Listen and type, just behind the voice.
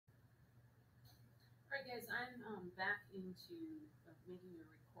Alright guys, I'm back into making a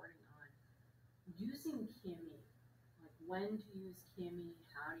recording on using Kimi. Like when to use Kimi,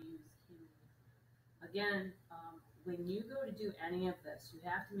 how to use Kimi. Again, when you go to do any of this, you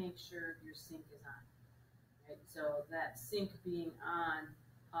have to make sure your sync is on. Right? So that sync being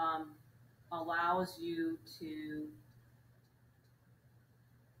on allows you to,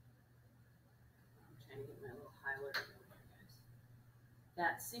 I'm trying to get my little highlighter going here guys.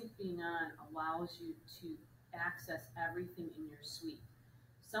 That sync being on allows you to access everything in your suite.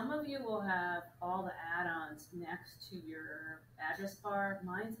 Some of you will have all the add-ons next to your address bar.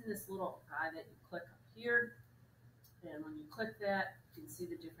 Mine's in this little guy that you click up here. And when you click that, you can see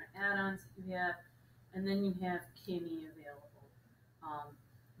the different add-ons that you have. And then you have Kimi available.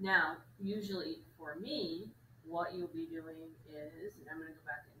 Now, usually for me, what you'll be doing is, and I'm going to go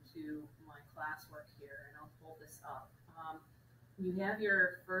back into my classwork here and I'll pull this up. You have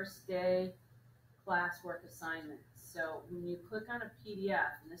your first day classwork assignment. So when you click on a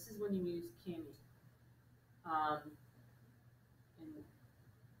PDF, and this is when you use Kimi, and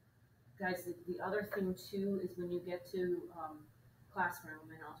guys, the other thing too is when you get to classroom,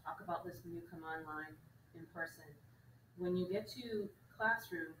 and I'll talk about this when you come online in person, when you get to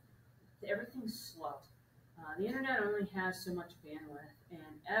classroom, everyth's slow. The internet only has so much bandwidth, and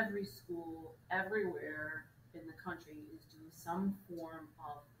every school, everywhere in the country is doing some form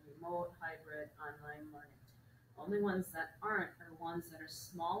of remote, hybrid, online learning. Only ones that aren't are ones that are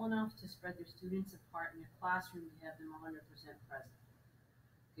small enough to spread their students apart in your classroom to have them 100% present.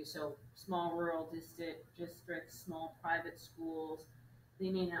 Okay, so small rural districts, small private schools, they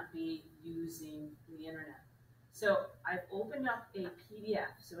may not be using the internet. So I've opened up a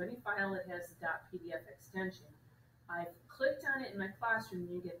PDF. So any file that has the .pdf extension, I've clicked on it in my classroom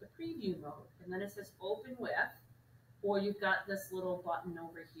and you get the preview mode. And then it says open with, or you've got this little button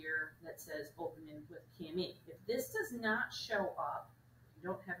over here that says open in with Kimi. If this does not show up, if you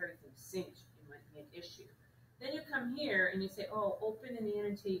don't have everything synced, it might be an issue. Then you come here and you say, oh, open and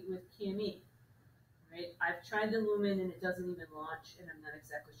annotate with Kimi. Right? I've tried the Lumen and it doesn't even launch, and I'm not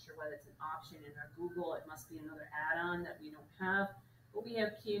exactly sure why that's an option in our Google. It must be another add-on that we don't have, but we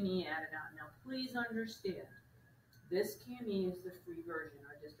have Kimi added on. Now, please understand, this Kimi is the free version.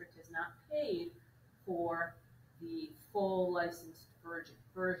 Our district has not paid for the full licensed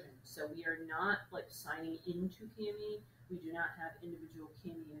version. So we are not like signing into Kimi. We do not have individual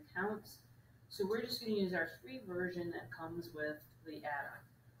Kimi accounts. So we're just going to use our free version that comes with the add-on.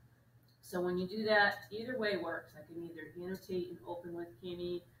 So when you do that, either way works. I can either annotate and open with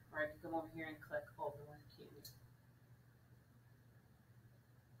Kimi, or I can come over here and click open with Kimi.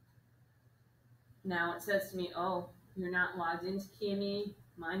 Now it says to me, oh, you're not logged into Kimi.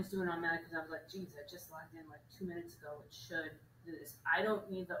 Mine's doing automatic because I was like, geez, I just logged in like 2 minutes ago. It should do this. I don't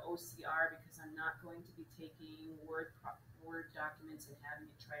need the OCR because I'm not going to be taking Word documents and having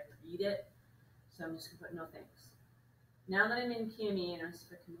it try to read it. So I'm just going to put no thanks. Now that I'm in Kimi, and I'm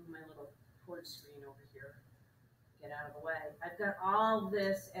just going to move my little port screen over here, get out of the way, I've got all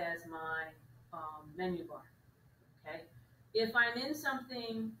this as my menu bar. Okay. If I'm in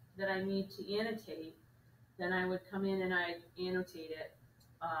something that I need to annotate, then I would come in and I'd annotate it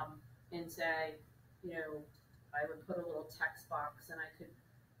and say, you know, I would put a little text box and I could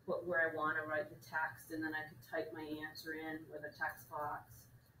put where I want to write the text, and then I could type my answer in with a text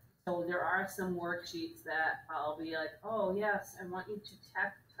box. So there are some worksheets that I'll be like, oh yes, I want you to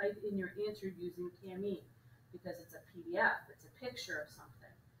type in your answer using Kimi because it's a PDF, it's a picture of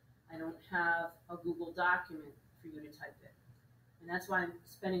something. I don't have a Google document for you to type in. And that's why I'm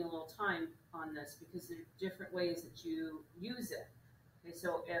spending a little time on this, because there are different ways that you use it. Okay,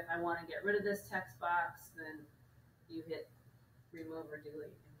 so if I want to get rid of this text box, then you hit remove or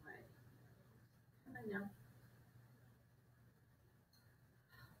delete. Come on now.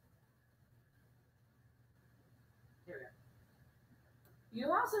 There we go.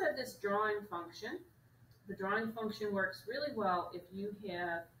 You also have this drawing function. The drawing function works really well if you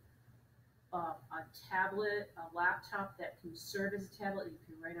have a tablet, a laptop that can serve as a tablet. You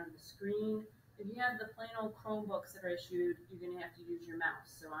can write on the screen. If you have the plain old Chromebooks that are issued, you're going to have to use your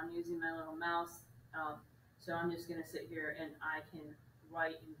mouse. So I'm using my little mouse. So I'm just going to sit here and I can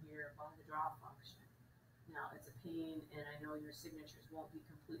write in here by the draw function. Now it's a pain, and I know your signatures won't be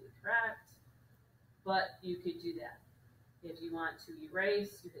completely correct, but you could do that. If you want to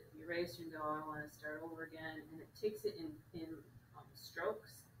erase, you hit the eraser and go, I want to start over again, and it takes it in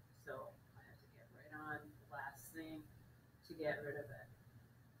strokes. So I have to get right on the last thing to get rid of it.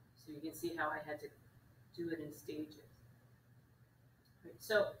 So you can see how I had to do it in stages. Right,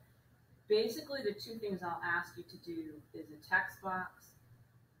 so basically the two things I'll ask you to do is a text box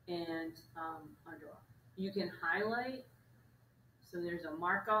and undraw. You can highlight. So there's a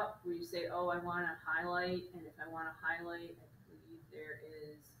markup where you say, oh, I want to highlight, and if I want to highlight, I believe there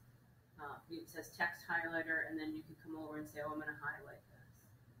is, it says text highlighter, and then you can come over and say, oh, I'm going to highlight this.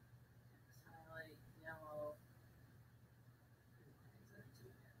 Text highlight, yellow.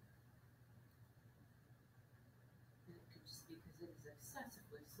 And it could just be because it is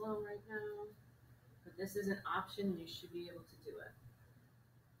excessively slow right now, but this is an option, and you should be able to do it.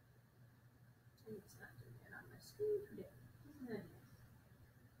 It's not doing it on my screen today. Isn't that nice?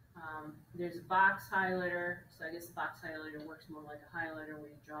 There's a box highlighter, so I guess the box highlighter works more like a highlighter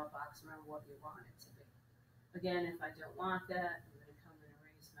where you draw a box around what you want it to be. Again, if I don't want that, I'm going to come and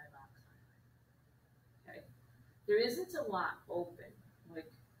erase my box highlighter. Okay, there isn't a lot open.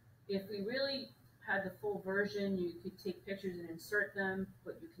 Like, if we really had the full version, you could take pictures and insert them,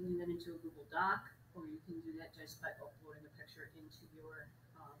 but you can do that into a Google Doc, or you can do that just by uploading a picture into your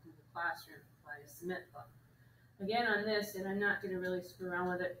Google Classroom by a submit button. Again, on this, and I'm not going to really screw around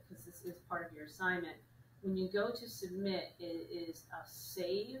with it because this is part of your assignment, when you go to submit, it is a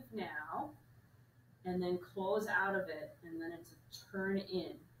save now, and then close out of it, and then it's a turn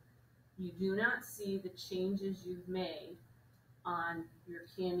in. You do not see the changes you've made on your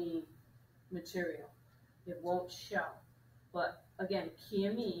CAME material. It won't show. But again,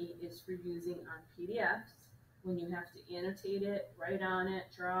 CAME is for using on PDFs. When you have to annotate it, write on it,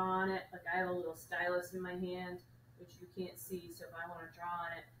 draw on it. Like I have a little stylus in my hand, which you can't see, so if I want to draw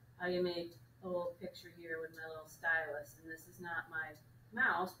on it, I make a little picture here with my little stylus. And this is not my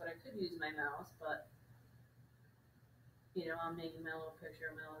mouse, but I could use my mouse, but you know, I'm making my little picture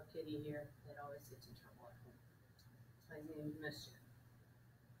of my little kitty here that always gets in trouble at home. So I named Mischief.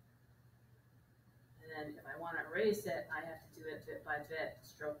 And then if I want to erase it, I have to do it bit by bit,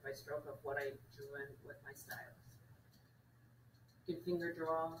 stroke by stroke of what I drew in with my stylus. You can finger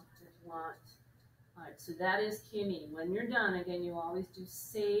draw if you want. All right, so that is CAME. When you're done, again, you always do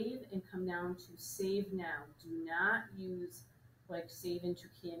save and come down to save now. Do not use like save into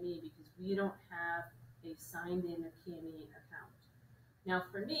CAME because we don't have a signed in a CAME account. Now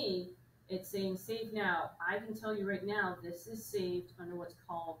for me, it's saying save now. I can tell you right now, this is saved under what's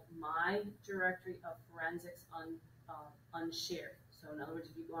called my directory of forensics unshared. So in other words,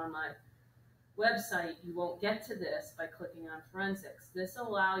 if you go on my website, you won't get to this by clicking on forensics. This will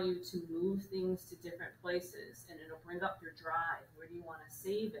allow you to move things to different places, and it'll bring up your drive. Where do you want to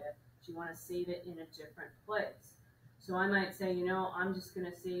save it? Do you want to save it in a different place? So I might say, you know, I'm just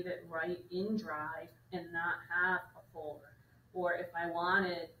going to save it right in Drive and not have a folder. Or if I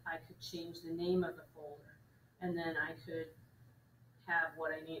wanted, I could change the name of the folder, and then I could have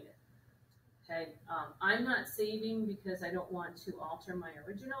what I needed. Okay, I'm not saving because I don't want to alter my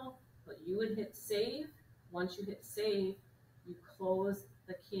original, but you would hit save. Once you hit save, you close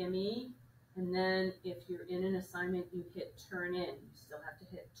the CAME, and then if you're in an assignment, you hit turn in. You still have to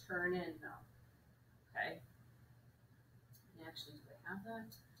hit turn in though. Okay. And actually, do I have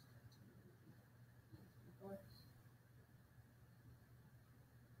that?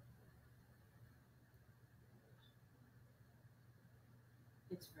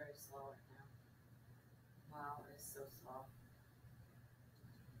 It's very slow right now. Wow, it is so slow.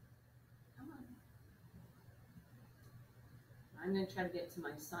 Come on. I'm going to try to get to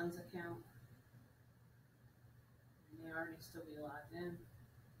my son's account. And they already still be logged in.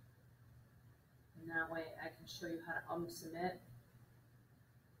 And that way I can show you how to unsubmit.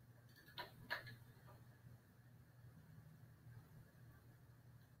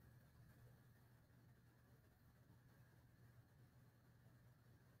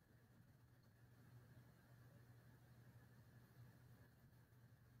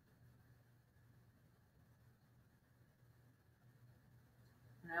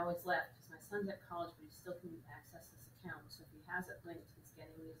 And I always laugh because my son's at college, but he still can access this account. So if he has it linked, he's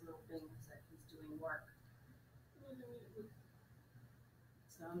getting these little things that he's doing work.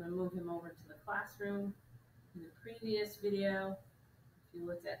 So I'm going to move him over to the classroom. In the previous video, if you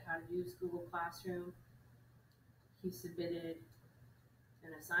looked at how to use Google Classroom, he submitted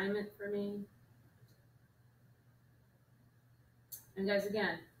an assignment for me. And guys,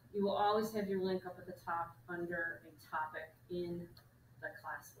 again, you will always have your link up at the top under a topic in the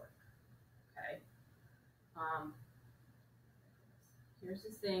classwork. Okay. Here's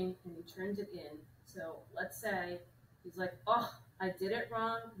his thing, and he turns it in. So let's say he's like, oh, I did it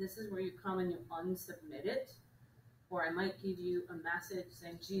wrong. This is where you come and you unsubmit it. Or I might give you a message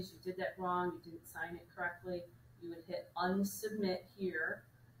saying, geez, you did that wrong. You didn't sign it correctly. You would hit unsubmit here.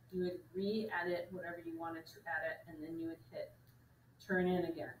 You would re-edit whatever you wanted to edit, and then you would hit turn in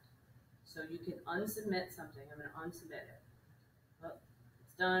again. So you can unsubmit something. I'm going to unsubmit it. Oh,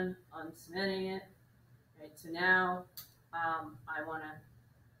 it's done unsubmitting it. Right, so now I want to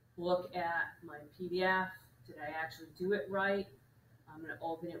look at my PDF. Did I actually do it right? I'm going to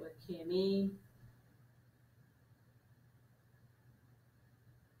open it with KME.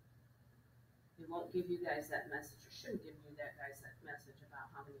 It won't give you guys that message, or shouldn't give you that message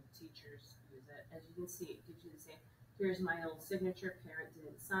about how many teachers use it. As you can see, it gives you the same. Here's my old signature. Parent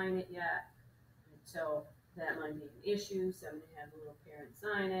didn't sign it yet, and so that might be an issue. So I'm going to have a little parent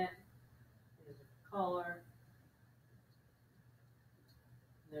sign it. There's a color.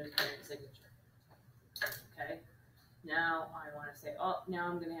 There's parent signature. Okay. Now I want to say, oh, now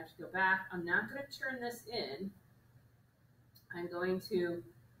I'm going to have to go back. I'm not going to turn this in. I'm going to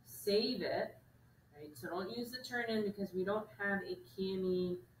save it. Right? So don't use the turn in because we don't have a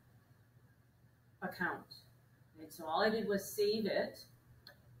KME account. Right? So all I did was save it,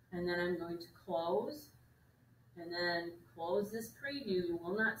 and then I'm going to close, and then close this preview. You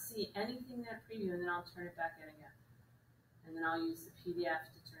will not see anything in that preview, and then I'll turn it back in again. And then I'll use the PDF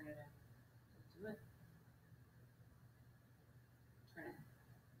to turn it in. Do it. Turn it.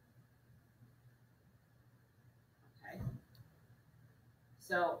 Okay.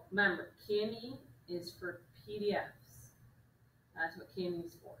 So remember, KME is for PDFs. That's what KME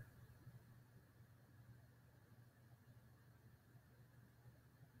is for.